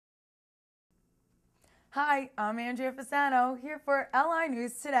Hi, I'm Andrea Fasano, here for LI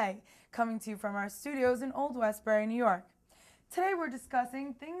News Today, coming to you from our studios in Old Westbury, New York. Today we're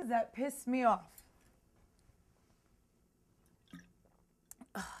discussing things that piss me off.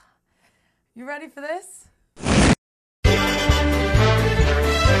 You ready for this?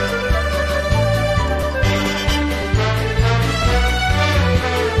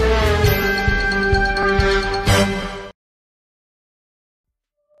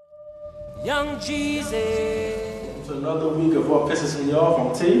 Young Jesus. It's another week of What Pisses Me Off.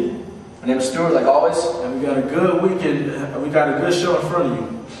 I'm T. My name is Stuart, like always. And we got a good weekend. We got a good show in front of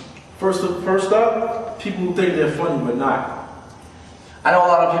you. First up, people who think they're funny but not. I know a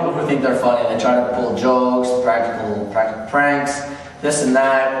lot of people who think they're funny and they try to pull jokes, practical pranks, this and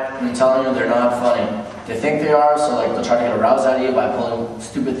that, and I'm telling you they're not funny. They think they are, so they'll try to get a rouse out of you by pulling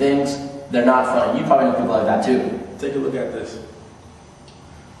stupid things. They're not funny. You probably know people like that too. Take a look at this.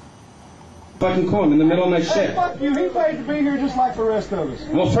 Fucking cool, I'm in the middle of my shit. Hey, fuck you, he paid to be here just like the rest of us.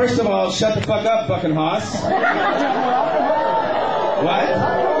 Well, first of all, shut the fuck up, fucking hoss. What?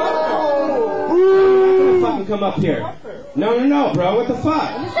 I'm gonna fucking come up here. No, bro, what the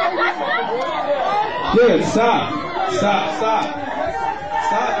fuck? Dude, stop.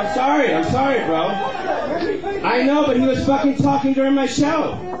 I'm sorry, bro. I know, but he was fucking talking during my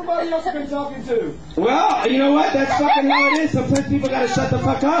show. Everybody else been talking to. Well, you know what? That's fucking how it is. Sometimes people gotta shut the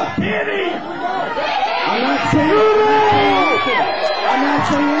fuck up. I'm not saying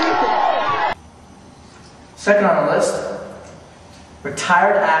anything. Second on the list,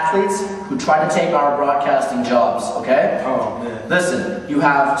 retired athletes who try to take our broadcasting jobs, okay? Oh, man. Listen, you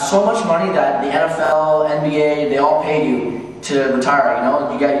have so much money that the NFL, NBA, they all pay you to retire, you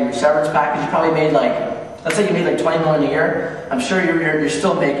know? You get your severance package, you probably made let's say you made $20 million a year. I'm sure you're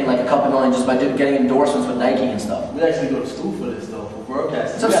still making a couple million just by getting endorsements with Nike and stuff. We actually go to school for this, though, for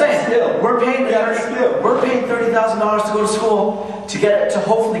broadcasting. So I'm saying, we're paying $30,000 to go to school to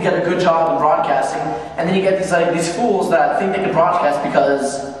hopefully get a good job in broadcasting, and then you get these fools that think they can broadcast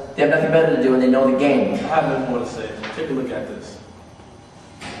because they have nothing better to do and they know the game. I have nothing more to say. Take a look at this.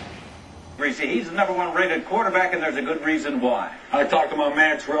 He's the #1 rated quarterback, and there's a good reason why. I talked to my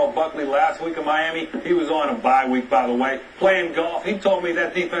man Terrell Buckley last week in Miami. He was on a bye week, by the way, playing golf. He told me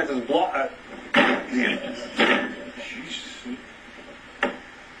that defense is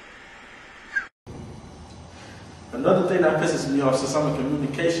Another thing that pisses me off, since I'm a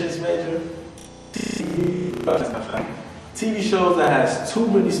communications major, TV shows that has too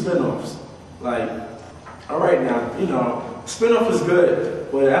many spinoffs. All right now, spinoff is good,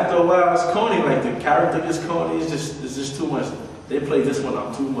 but after a while it's corny. The character gets corny. It's just too much. They play this one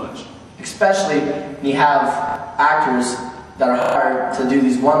up too much. Especially when you have actors that are hired to do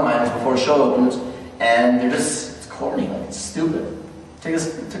these one-liners before a show opens, and it's corny, it's stupid. Take a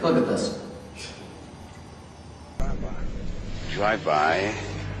look at this. Drive-by,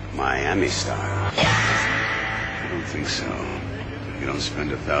 Miami style. I don't think so. You don't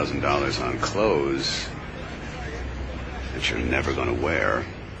spend $1,000 on clothes that you're never going to wear.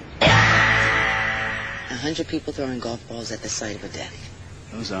 100 people throwing golf balls at the site of a death.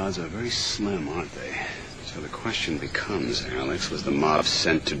 Those odds are very slim, aren't they? So the question becomes, Alex, was the mob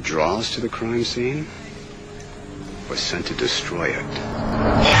sent to draw us to the crime scene? Or sent to destroy it?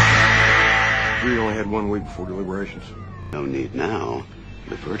 We only had 1 week before deliberations. No need now.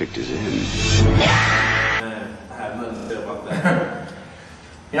 The verdict is in. Man, I have nothing to say about that.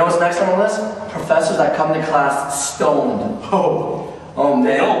 You know what's next on the list? Professors that come to class stoned. Oh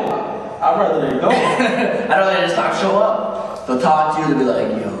man. I'd rather they don't. I'd rather they just not show up. They'll talk to you, they'll be like,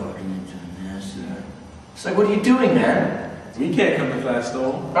 yo, what are you doing this? It's like, what are you doing, man? We can't come to class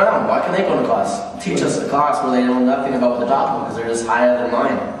stoned. I don't know, why can they go to class? Teach us a class where they know nothing about what they're talking about because they're just high out of their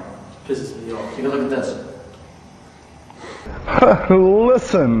mind. Pisses me off. Take a look at this.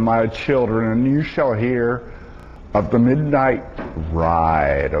 Listen, my children, and you shall hear of the midnight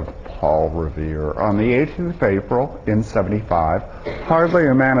ride of Paul Revere on the 18th of April in 75. Hardly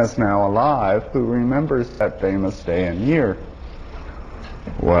a man is now alive who remembers that famous day and year.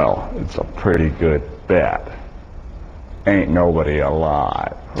 Well, it's a pretty good bet. Ain't nobody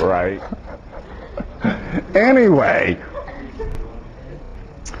alive, right? Anyway,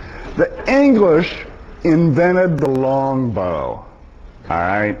 the English invented the longbow, all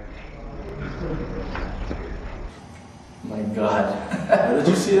right? My God. Did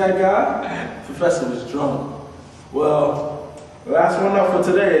you see that guy? Professor was drunk. Well, the last one up for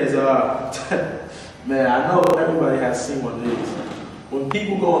today is, man, I know everybody has seen one of these. When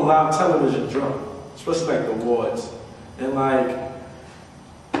people go on live television drunk, especially the awards, and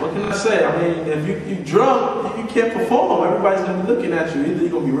What can I say? I mean, if you're drunk, you can't perform. Everybody's gonna be looking at you. Either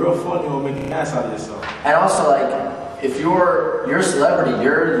you're gonna be real funny or make an ass out of yourself. And also, like, if you're a celebrity,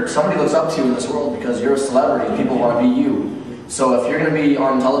 somebody looks up to you in this world because you're a celebrity. People want to be you. So if you're gonna be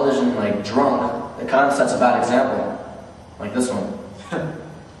on television like drunk, it kind of sets a bad example, like this one.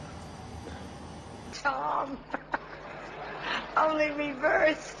 Tom, only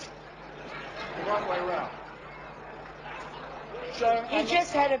reversed. The wrong way around. You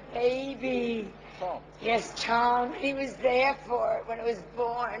just had a baby. Tom. Yes, Tom. He was there for it when it was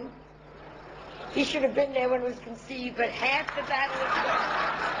born. He should have been there when it was conceived, but half the battle is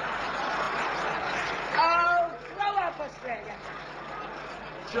done. Oh, grow up, Australia.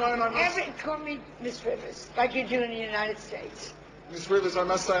 Joan, Call me Miss Rivers, like you do in the United States. Miss Rivers, I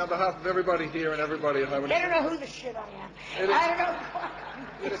must say on behalf of everybody here and everybody at home. They don't know who the shit I am. I don't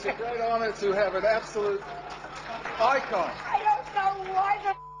know. It is a great honor to have an absolute icon. I don't know why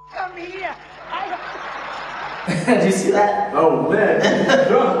the I'm here. Did you see that? Oh man, he was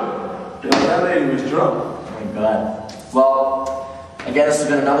drunk. That lady was drunk. Oh my god. Well, again, this has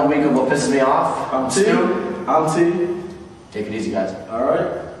been another week of What Pisses Me Off. I'm T. I'm T. Take it easy, guys. All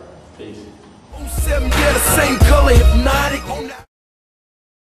right. Peace. 07, yeah, the same color, hypnotic.